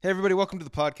Hey, everybody, welcome to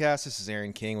the podcast. This is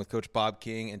Aaron King with Coach Bob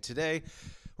King, and today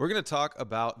we're going to talk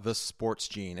about The Sports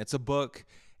Gene. It's a book,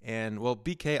 and, well,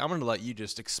 BK, I'm going to let you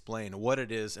just explain what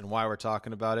it is and why we're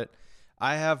talking about it.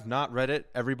 I have not read it,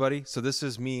 everybody, so this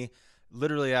is me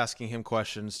literally asking him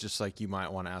questions just like you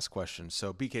might want to ask questions.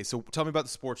 So, BK, so tell me about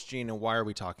The Sports Gene and why are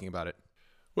we talking about it?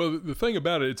 Well, the thing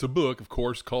about it, it's a book, of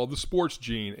course, called The Sports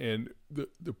Gene. And the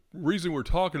reason we're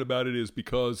talking about it is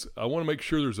because I want to make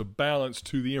sure there's a balance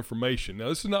to the information. Now,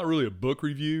 this is not really a book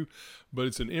review, but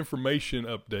it's an information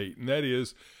update. And that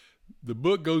is, the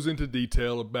book goes into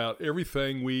detail about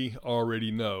everything we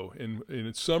already know. And in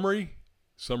its summary,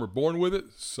 some are born with it,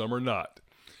 some are not.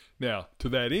 Now, to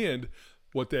that end,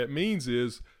 what that means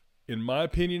is, in my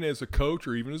opinion, as a coach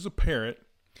or even as a parent,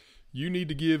 you need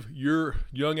to give your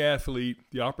young athlete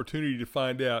the opportunity to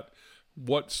find out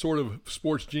what sort of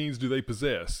sports genes do they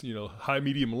possess. You know, high,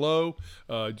 medium, low,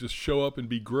 just show up and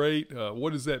be great.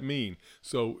 What does that mean?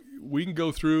 So we can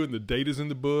go through, and the data's in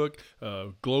the book.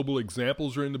 Global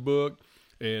examples are in the book.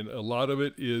 And a lot of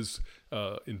it is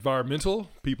environmental.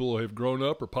 People have grown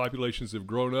up, or populations have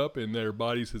grown up, and their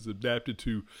bodies has adapted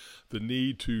to the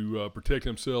need to protect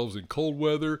themselves in cold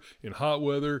weather, in hot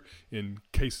weather, in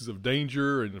cases of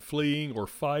danger and fleeing or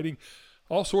fighting.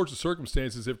 All sorts of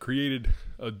circumstances have created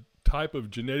a type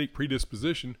of genetic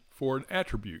predisposition for an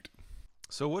attribute.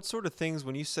 So what sort of things,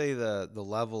 when you say the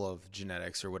level of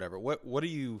genetics or whatever, what are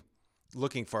you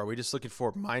looking for? Are we just looking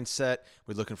for mindset?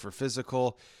 We're looking for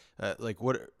physical?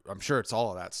 I'm sure it's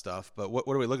all of that stuff, but what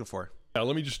are we looking for? Now,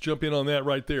 let me just jump in on that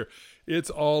right there.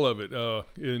 It's all of it.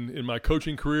 In my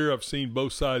coaching career, I've seen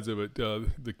both sides of it.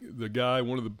 The guy,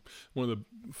 one of the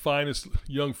finest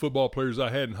young football players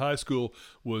I had in high school,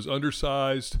 was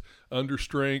undersized,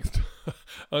 understrength,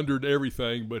 under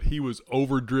everything, but he was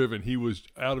overdriven. He was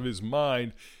out of his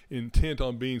mind, intent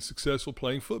on being successful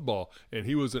playing football, and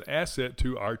he was an asset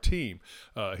to our team.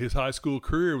 His high school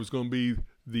career was going to be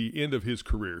the end of his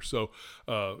career. So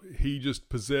he just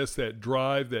possessed that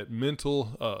drive, that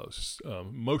mental,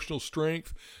 emotional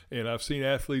strength. And I've seen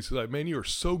athletes like, man, you are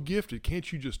so gifted.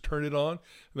 Can't you just turn it on?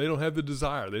 And they don't have the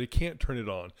desire. They can't turn it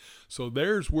on. So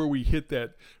there's where we hit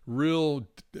that real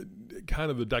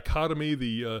kind of the dichotomy,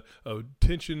 the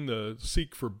tension, the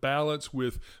seek for balance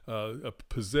with a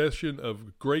possession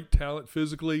of great talent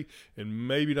physically and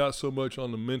maybe not so much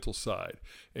on the mental side.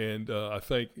 And I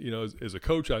think, as a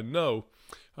coach, I know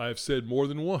I have said more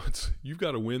than once, you've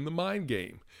got to win the mind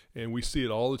game. And we see it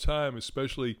all the time,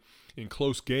 especially in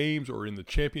close games or in the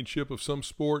championship of some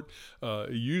sport.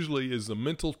 It usually is the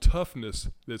mental toughness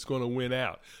that's going to win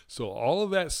out. So all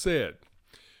of that said,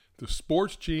 the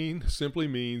sports gene simply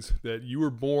means that you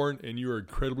were born and you are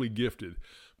incredibly gifted.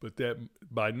 But that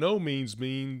by no means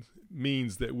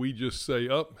means that we just say,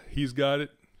 oh, he's got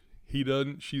it, he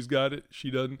doesn't, she's got it, she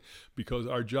doesn't. Because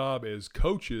our job as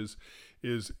coaches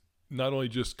is not only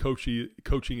just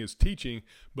coaching is teaching,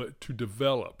 but to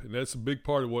develop. And that's a big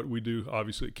part of what we do,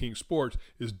 obviously, at King Sports,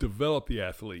 is develop the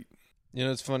athlete. You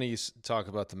know, it's funny you talk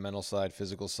about the mental side,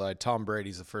 physical side. Tom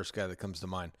Brady's the first guy that comes to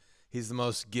mind. He's the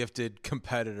most gifted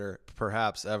competitor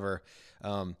perhaps ever.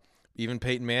 Even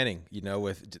Peyton Manning,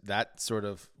 with that sort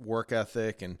of work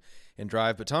ethic and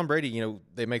drive. But Tom Brady,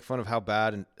 they make fun of how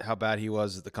bad he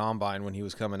was at the combine when he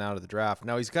was coming out of the draft.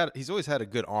 Now he's always had a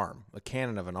good arm, a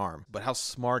cannon of an arm, but how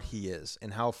smart he is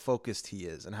and how focused he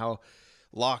is and how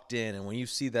locked in. And when you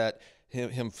see that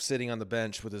him sitting on the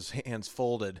bench with his hands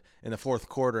folded in the fourth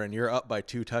quarter and you're up by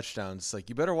 2 touchdowns, it's like,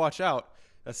 you better watch out.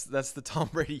 That's the Tom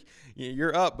Brady.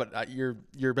 You're up, but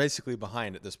you're basically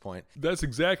behind at this point. That's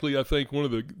exactly, I think, one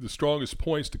of the strongest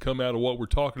points to come out of what we're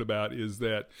talking about is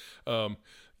that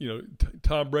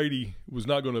Tom Brady was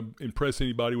not going to impress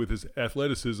anybody with his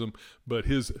athleticism, but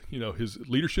his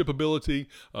leadership ability,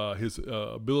 his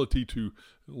ability to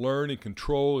learn and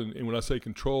control. And when I say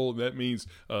control, that means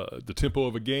the tempo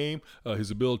of a game,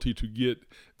 his ability to get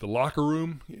the locker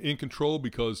room in control,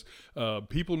 because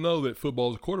people know that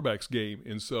football is a quarterback's game.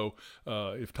 And so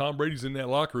if Tom Brady's in that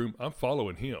locker room, I'm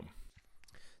following him.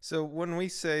 So when we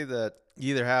say that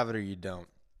you either have it or you don't,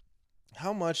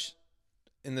 how much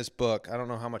in this book, I don't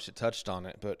know how much it touched on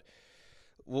it, but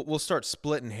we'll start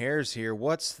splitting hairs here.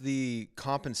 What's the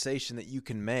compensation that you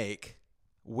can make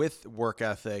with work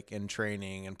ethic and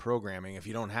training and programming if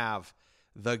you don't have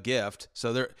the gift?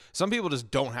 So some people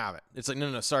just don't have it. It's like,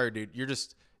 no, sorry, dude.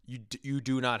 You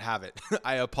do not have it.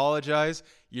 I apologize.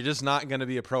 You're just not going to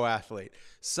be a pro athlete.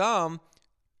 Some,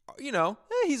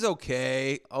 he's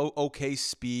okay. Okay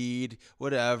speed,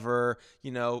 whatever,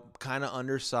 kind of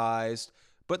undersized.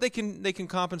 But they can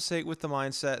compensate with the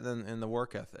mindset and the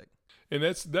work ethic. And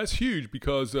that's huge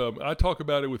because I talk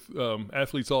about it with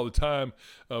athletes all the time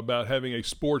about having a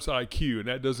sports IQ, and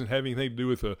that doesn't have anything to do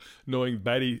with knowing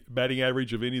batting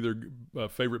average of any of their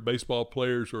favorite baseball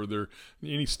players or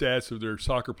any stats of their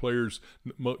soccer players,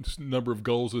 number of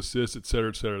goals, assists, et cetera,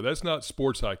 et cetera. That's not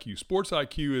sports IQ. Sports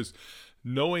IQ is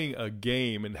knowing a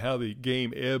game and how the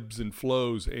game ebbs and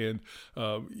flows, and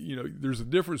there's a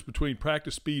difference between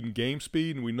practice speed and game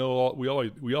speed, and we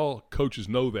all coaches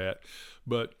know that,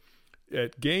 but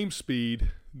at game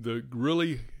speed, the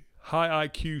really high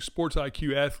IQ, sports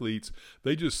IQ athletes,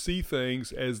 they just see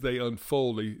things as they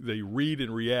unfold. They read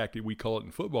and react. We call it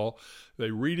in football.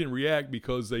 They read and react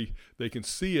because they can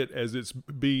see it as it's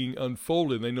being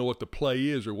unfolded, and they know what the play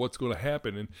is or what's going to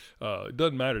happen. And it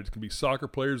doesn't matter. It can be soccer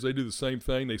players. They do the same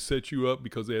thing. They set you up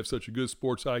because they have such a good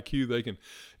sports IQ. They can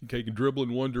dribble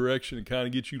in one direction and kind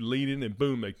of get you leaning, and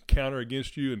boom, they counter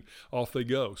against you, and off they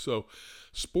go. So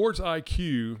sports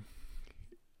IQ,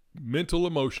 mental,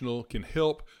 emotional, can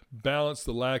help balance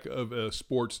the lack of a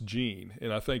sports gene.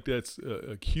 And I think that's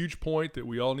a huge point that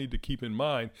we all need to keep in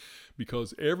mind,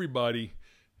 because everybody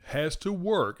has to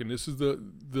work. And this is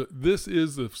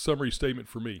the summary statement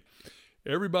for me.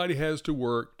 Everybody has to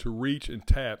work to reach and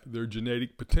tap their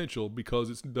genetic potential, because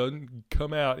it doesn't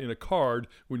come out in a card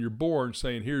when you're born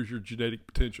saying, here's your genetic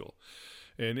potential.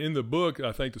 And in the book,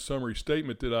 I think the summary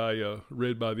statement that I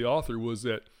read by the author was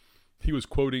that he was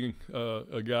quoting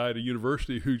a guy at a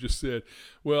university who just said,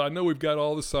 well, I know we've got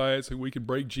all the science and we can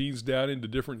break genes down into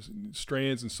different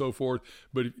strands and so forth,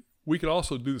 but we could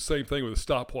also do the same thing with a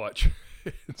stopwatch.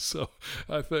 And so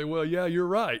I think, well, yeah, you're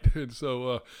right. And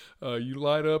so you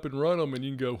light up and run them, and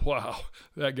you can go, wow,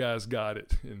 that guy's got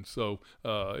it. And so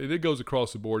and it goes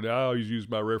across the board. Now, I always use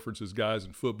my references guys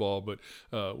in football, but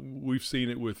we've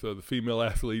seen it with the female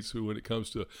athletes who, when it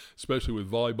comes to, especially with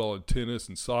volleyball and tennis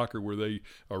and soccer, where the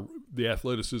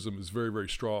athleticism is very, very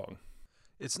strong.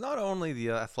 It's not only the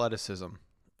athleticism,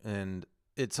 and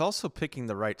it's also picking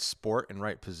the right sport and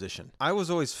right position. I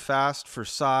was always fast for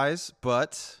size,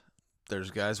 but there's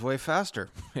guys way faster,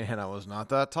 and I was not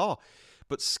that tall.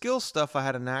 But skill stuff I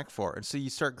had a knack for. And so you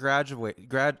start gravitating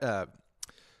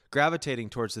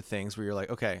towards the things where you're like,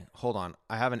 okay, hold on.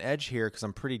 I have an edge here because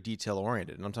I'm pretty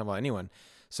detail-oriented, and I'm talking about anyone.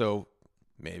 So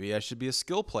maybe I should be a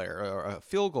skill player or a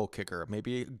field goal kicker.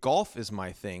 Maybe golf is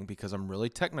my thing because I'm really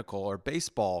technical, or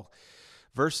baseball,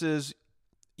 versus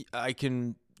I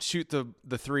can shoot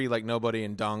the three like nobody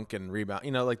and dunk and rebound,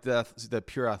 like the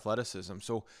pure athleticism.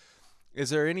 So was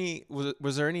there any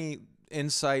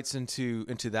insights into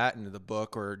the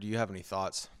book, or do you have any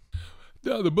thoughts?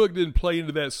 No, the book didn't play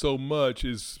into that so much,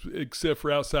 except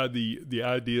for outside the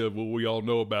idea of what we all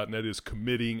know about, and that is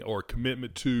committing or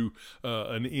commitment to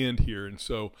an end here. And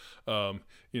so,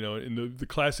 in the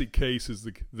classic case is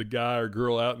the guy or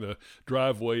girl out in the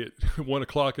driveway at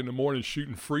 1:00 in the morning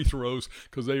shooting free throws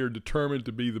because they are determined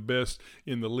to be the best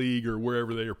in the league or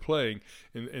wherever they are playing.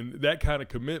 And that kind of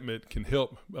commitment can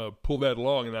help pull that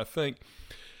along. And I think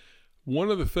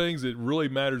one of the things that really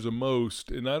matters the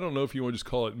most, and I don't know if you want to just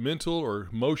call it mental or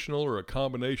emotional or a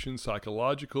combination,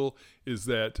 psychological, is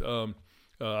that, and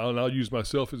I'll use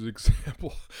myself as an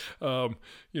example,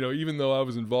 even though I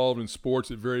was involved in sports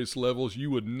at various levels,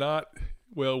 you would not,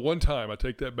 well, one time, I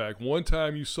take that back, one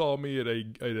time you saw me at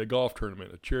a golf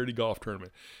tournament, a charity golf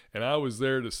tournament, and I was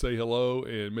there to say hello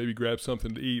and maybe grab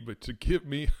something to eat, but to get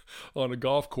me on a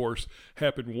golf course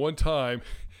happened one time.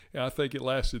 And I think it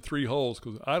lasted 3 holes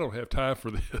because I don't have time for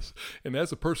this. And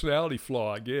that's a personality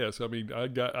flaw, I guess. I mean,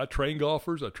 I train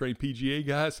golfers, I train PGA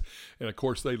guys, and of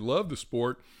course they love the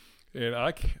sport. And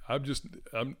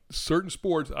I'm certain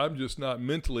sports I'm just not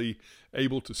mentally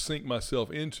able to sink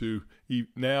myself into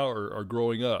now or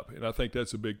growing up. And I think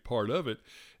that's a big part of it.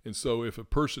 And so if a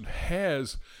person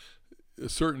has a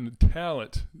certain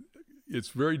talent,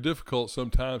 it's very difficult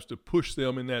sometimes to push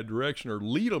them in that direction or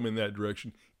lead them in that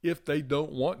direction if they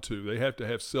don't want to. They have to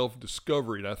have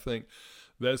self-discovery, and I think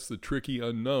that's the tricky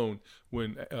unknown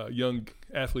when young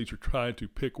athletes are trying to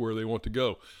pick where they want to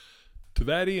go. To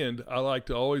that end, I like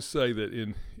to always say that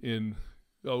in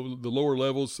the lower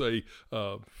levels, say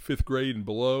 5th grade and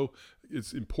below,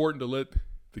 it's important to let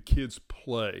the kids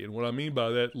play. And what I mean by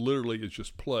that literally is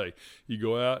just play. You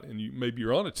go out and maybe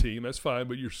you're on a team, that's fine,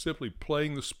 but you're simply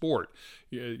playing the sport.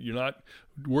 You're not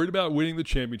worried about winning the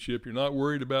championship. You're not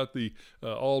worried about the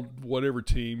all whatever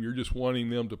team. You're just wanting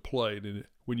them to play. And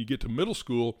when you get to middle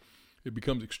school, it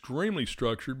becomes extremely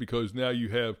structured because now you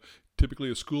have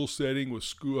typically a school setting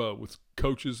with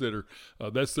coaches that are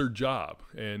that's their job,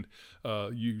 and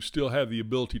you still have the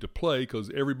ability to play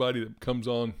because everybody that comes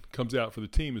out for the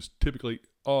team is typically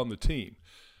on the team.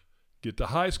 Get to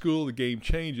high school, the game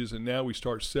changes, and now we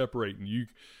start separating.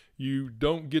 You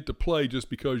don't get to play just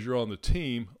because you're on the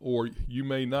team, or you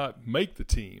may not make the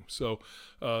team. So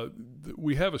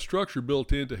we have a structure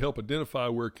built in to help identify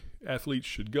where athletes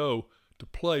should go to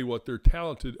play what they're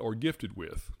talented or gifted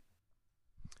with.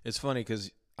 It's funny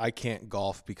because I can't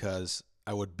golf because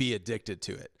I would be addicted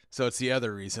to it. So it's the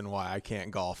other reason why I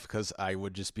can't golf, because I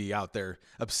would just be out there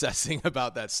obsessing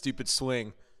about that stupid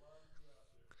swing.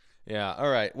 Yeah. All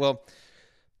right. Well,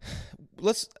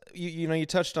 you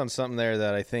touched on something there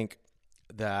that I think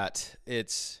that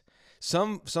it's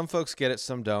some folks get it,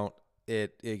 some don't.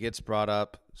 It gets brought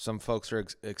up. Some folks are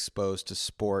exposed to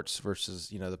sports versus,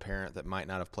 the parent that might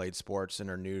not have played sports and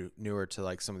are newer to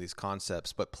like some of these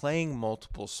concepts, but playing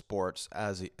multiple sports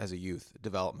as a youth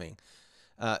developing.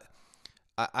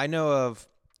 I know of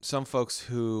some folks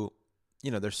who,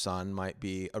 their son might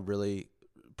be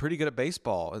pretty good at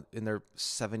baseball and they're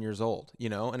 7 years old,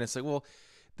 and it's like, well,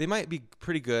 they might be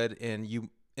pretty good and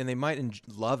they might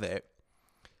love it.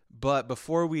 But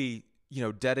before we,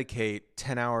 dedicate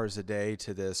 10 hours a day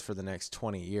to this for the next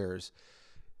 20 years,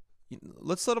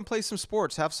 let's let them play some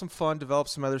sports, have some fun, develop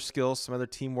some other skills, some other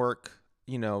teamwork,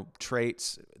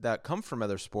 traits that come from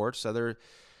other sports,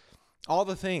 all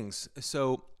the things.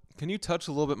 So can you touch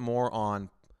a little bit more on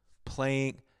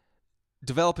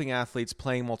developing athletes,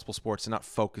 playing multiple sports and not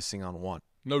focusing on one?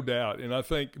 No doubt. And I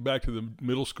think back to the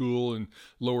middle school and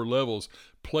lower levels,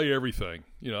 play everything.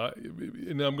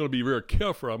 And I'm going to be very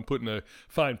careful. I'm putting a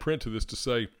fine print to this to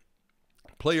say,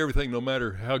 play everything no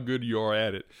matter how good you are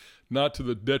at it. Not to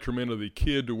the detriment of the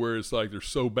kid to where it's like they're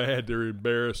so bad they're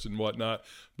embarrassed and whatnot.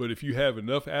 But if you have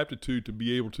enough aptitude to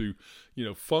be able to,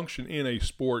 function in a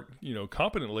sport,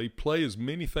 competently, play as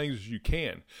many things as you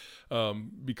can.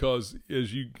 Because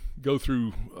as you go through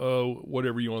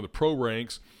whatever the pro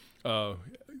ranks,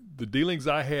 the dealings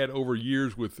I had over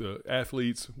years with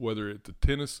athletes, whether at the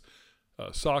tennis,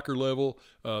 soccer level,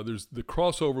 the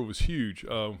crossover was huge.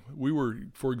 We were,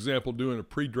 for example, doing a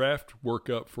pre-draft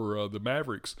workup for the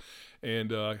Mavericks,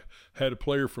 and had a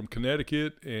player from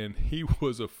Connecticut, and he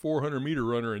was a 400-meter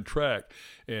runner in track,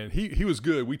 and he was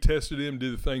good. We tested him,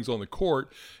 did the things on the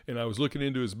court, and I was looking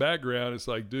into his background. It's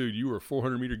like, dude, you were a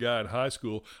 400-meter guy in high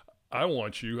school. I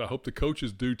want you. I hope the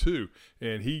coaches do too.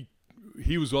 And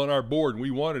he was on our board, and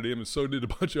we wanted him, and so did a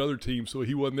bunch of other teams, so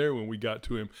he wasn't there when we got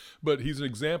to him. But he's an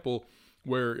example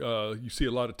where you see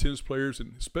a lot of tennis players,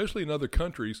 and especially in other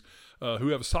countries, who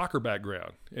have a soccer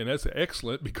background. And that's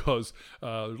excellent because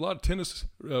there's a lot of tennis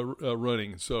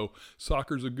running. So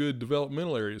soccer is a good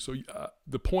developmental area. So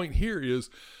the point here is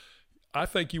I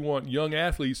think you want young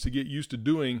athletes to get used to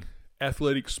doing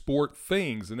athletic sport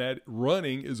things, and that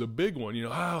running is a big one.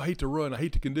 I hate to run, I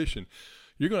hate to condition.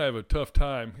 You're going to have a tough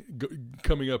time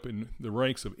coming up in the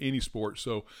ranks of any sport.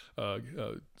 So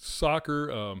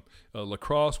soccer,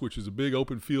 lacrosse, which is a big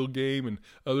open field game, and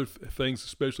other things,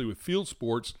 especially with field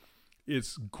sports,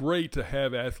 it's great to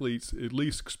have athletes at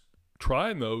least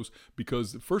trying those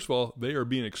because, first of all, they are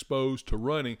being exposed to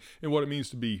running and what it means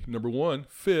to be, number one,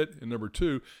 fit, and number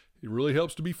two, it really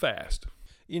helps to be fast.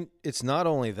 It's not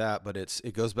only that, but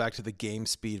it goes back to the game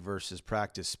speed versus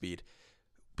practice speed.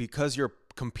 Because you're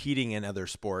competing in other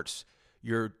sports,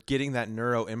 you're getting that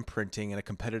neuro imprinting in a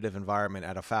competitive environment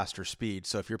at a faster speed.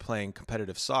 So if you're playing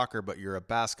competitive soccer, but you're a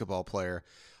basketball player,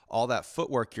 all that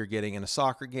footwork you're getting in a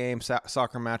soccer game,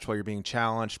 soccer match while you're being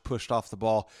challenged, pushed off the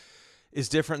ball is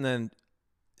different than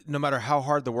no matter how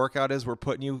hard the workout is we're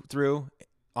putting you through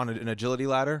on an agility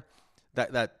ladder.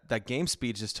 That game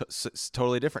speed is just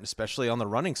totally different, especially on the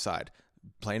running side,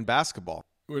 playing basketball.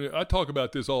 When I talk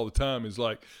about this all the time, is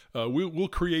like we'll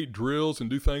create drills and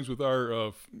do things with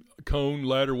our cone,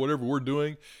 ladder, whatever we're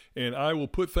doing, and I will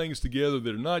put things together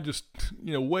that are not just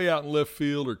way out in left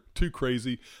field or too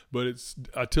crazy, but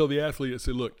I tell the athlete, I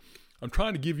say, look, I'm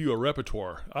trying to give you a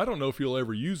repertoire. I don't know if you'll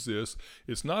ever use this.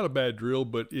 It's not a bad drill,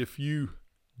 but if you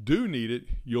do need it,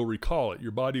 you'll recall it.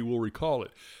 Your body will recall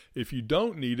it. If you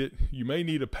don't need it, you may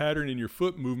need a pattern in your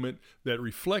foot movement that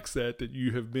reflects that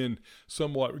you have been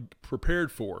somewhat prepared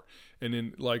for. And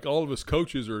then, like all of us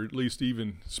coaches, or at least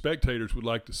even spectators, would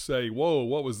like to say, whoa,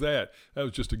 what was that? That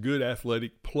was just a good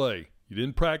athletic play. You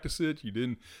didn't practice it. You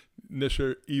didn't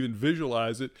necessarily even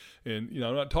visualize it. And,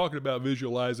 I'm not talking about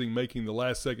visualizing making the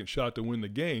last second shot to win the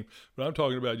game, but I'm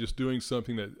talking about just doing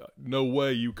something that no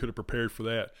way you could have prepared for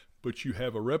that. But you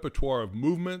have a repertoire of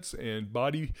movements and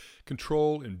body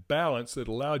control and balance that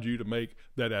allowed you to make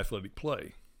that athletic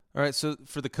play. All right, so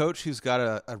for the coach who's got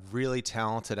a really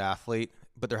talented athlete,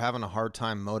 but they're having a hard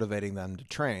time motivating them to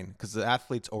train because the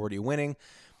athlete's already winning,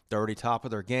 they're already top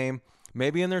of their game,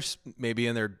 maybe in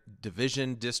their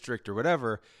division, district, or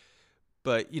whatever,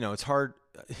 But, it's hard.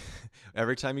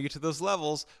 Every time you get to those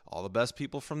levels, all the best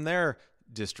people from their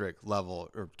district level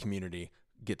or community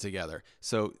get together.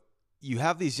 So you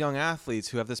have these young athletes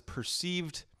who have this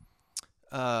perceived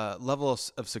level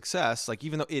of success. Like,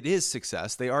 even though it is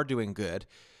success, they are doing good.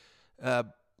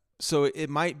 So it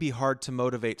might be hard to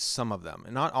motivate some of them,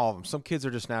 and not all of them. Some kids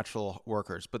are just natural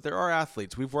workers, but there are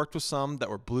athletes. We've worked with some that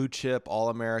were blue chip,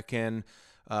 All-American,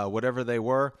 whatever they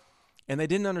were, and they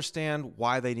didn't understand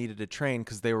why they needed to train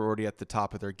because they were already at the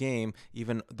top of their game,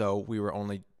 even though we were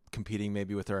only competing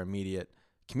maybe with our immediate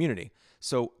community.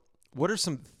 So what are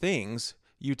some things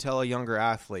you tell a younger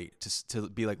athlete to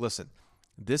be like, listen,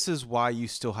 this is why you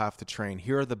still have to train.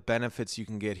 Here are the benefits you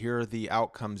can get. Here are the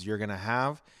outcomes you're going to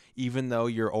have, even though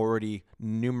you're already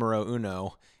numero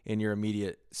uno in your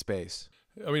immediate space.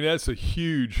 I mean, that's a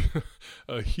huge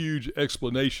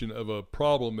explanation of a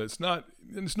problem it's not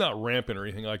rampant or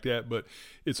anything like that, but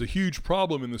it's a huge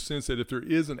problem in the sense that if there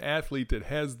is an athlete that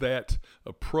has that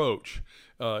approach,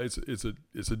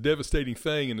 it's a devastating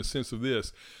thing in the sense of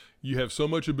this. You have so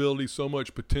much ability, so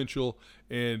much potential,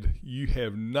 and you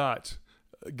have not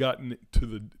gotten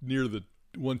to near the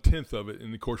 1/10 of it.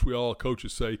 And of course, we all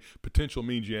coaches say potential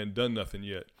means you hadn't done nothing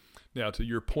yet. Now, to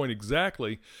your point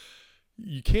exactly,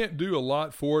 you can't do a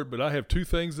lot for it, but I have two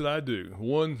things that I do.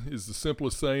 One is the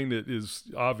simplest thing that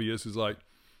is obvious, is like,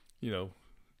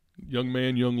 young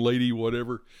man, young lady,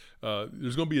 whatever.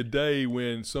 There's going to be a day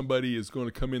when somebody is going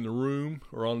to come in the room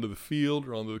or onto the field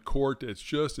or onto the court that's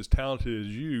just as talented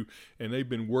as you, and they've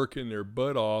been working their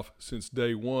butt off since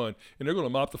day one, and they're going to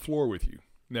mop the floor with you.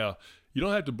 Now, you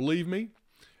don't have to believe me,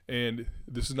 and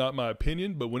this is not my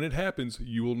opinion, but when it happens,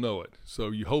 you will know it.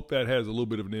 So you hope that has a little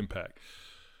bit of an impact.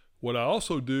 What I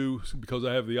also do, because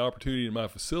I have the opportunity in my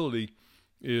facility,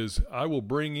 is I will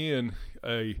bring in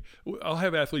I'll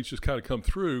have athletes just kind of come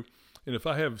through, and if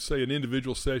I have, say, an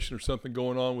individual session or something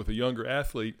going on with a younger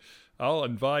athlete, I'll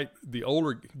invite the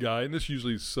older guy, and this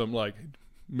usually is some like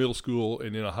middle school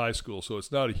and in a high school, so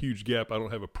it's not a huge gap. I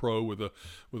don't have a pro with a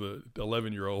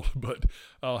 11-year-old, but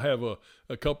I'll have a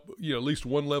couple, at least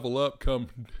one level up, come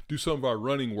do some of our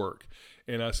running work.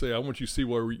 And I say, I want you to see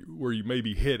where you may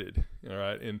be headed, all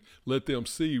right, and let them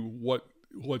see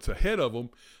what's ahead of them,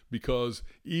 because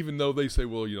even though they say,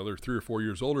 well, they're 3 or 4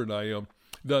 years older than I am,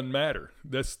 doesn't matter.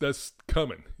 That's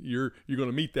coming. You're going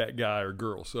to meet that guy or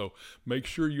girl. So make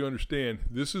sure you understand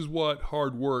this is what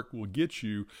hard work will get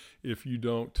you if you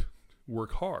don't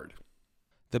work hard.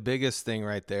 The biggest thing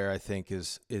right there, I think,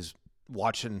 is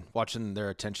watching their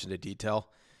attention to detail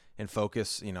and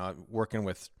focus. Working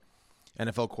with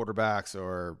NFL quarterbacks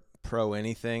or pro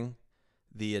anything,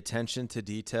 the attention to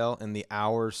detail and the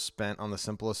hours spent on the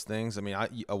simplest things. I mean,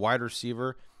 a wide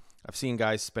receiver, I've seen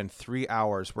guys spend 3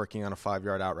 hours working on a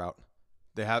 5-yard out route.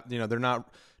 They have, they're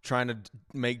not trying to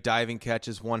make diving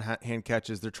catches, one-hand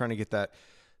catches. They're trying to get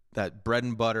that bread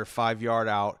and butter 5-yard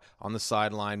out on the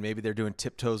sideline. Maybe they're doing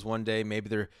tiptoes one day. Maybe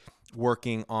they're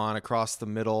working on across the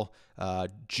middle,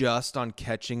 just on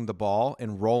catching the ball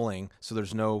and rolling, so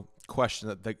there's no question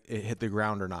that it hit the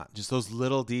ground or not. Just those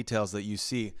little details that you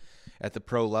see at the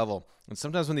pro level. And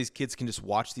sometimes when these kids can just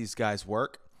watch these guys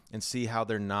work and see how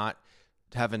they're not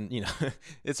having,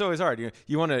 it's always hard.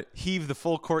 You want to heave the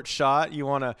full court shot. You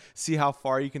want to see how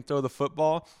far you can throw the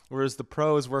football, whereas the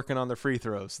pro is working on the free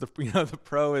throws. The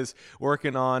pro is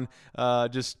working on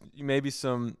just maybe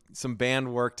some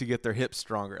band work to get their hips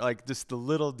stronger, like just the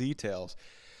little details.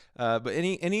 But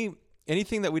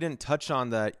anything that we didn't touch on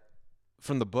that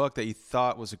from the book that you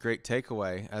thought was a great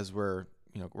takeaway as we're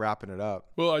wrapping it up?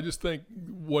 Well, I just think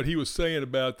what he was saying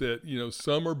about that,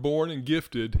 some are born and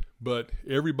gifted, but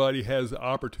everybody has the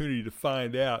opportunity to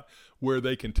find out where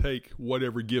they can take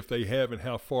whatever gift they have and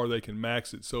how far they can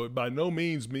max it. So it by no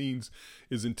means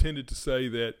is intended to say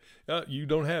that you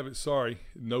don't have it. Sorry,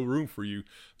 no room for you.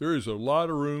 There is a lot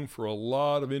of room for a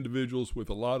lot of individuals with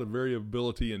a lot of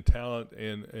variability and talent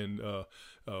and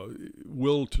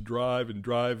will to drive.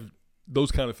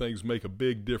 Those kind of things make a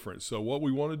big difference. So what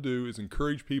we want to do is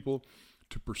encourage people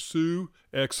to pursue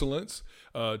excellence,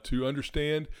 to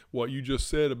understand what you just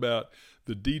said about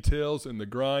the details and the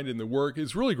grind and the work.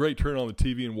 It's really great to turn on the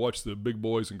TV and watch the big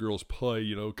boys and girls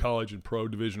play, college and pro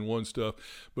Division I stuff.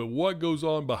 But what goes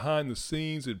on behind the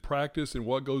scenes in practice and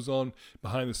what goes on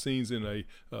behind the scenes in a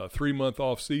 3-month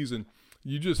off season,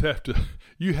 you just have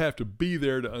to be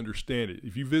there to understand it.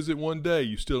 If you visit one day,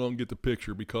 you still don't get the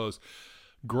picture, because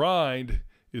grind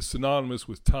is synonymous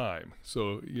with time.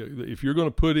 So if you're going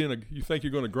to put in you think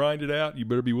you're going to grind it out, you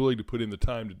better be willing to put in the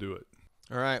time to do it.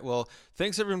 All right. Well,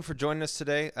 thanks everyone for joining us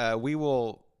today. We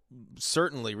will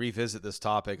certainly revisit this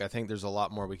topic. I think there's a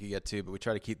lot more we could get to, but we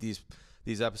try to keep these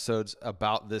these episodes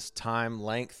about this time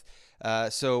length.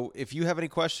 So if you have any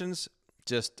questions,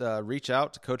 just reach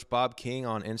out to Coach Bob King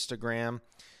on Instagram.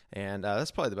 And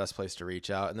that's probably the best place to reach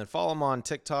out. And then follow him on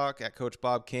TikTok at Coach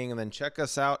Bob King. And then check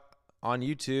us out on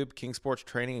YouTube, King Sports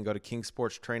Training, and go to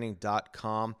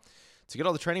kingsportstraining.com to get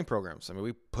all the training programs. I mean,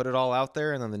 we put it all out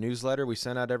there, and then the newsletter we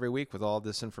send out every week with all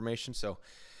this information. So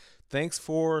thanks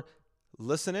for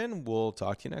listening. We'll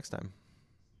talk to you next time.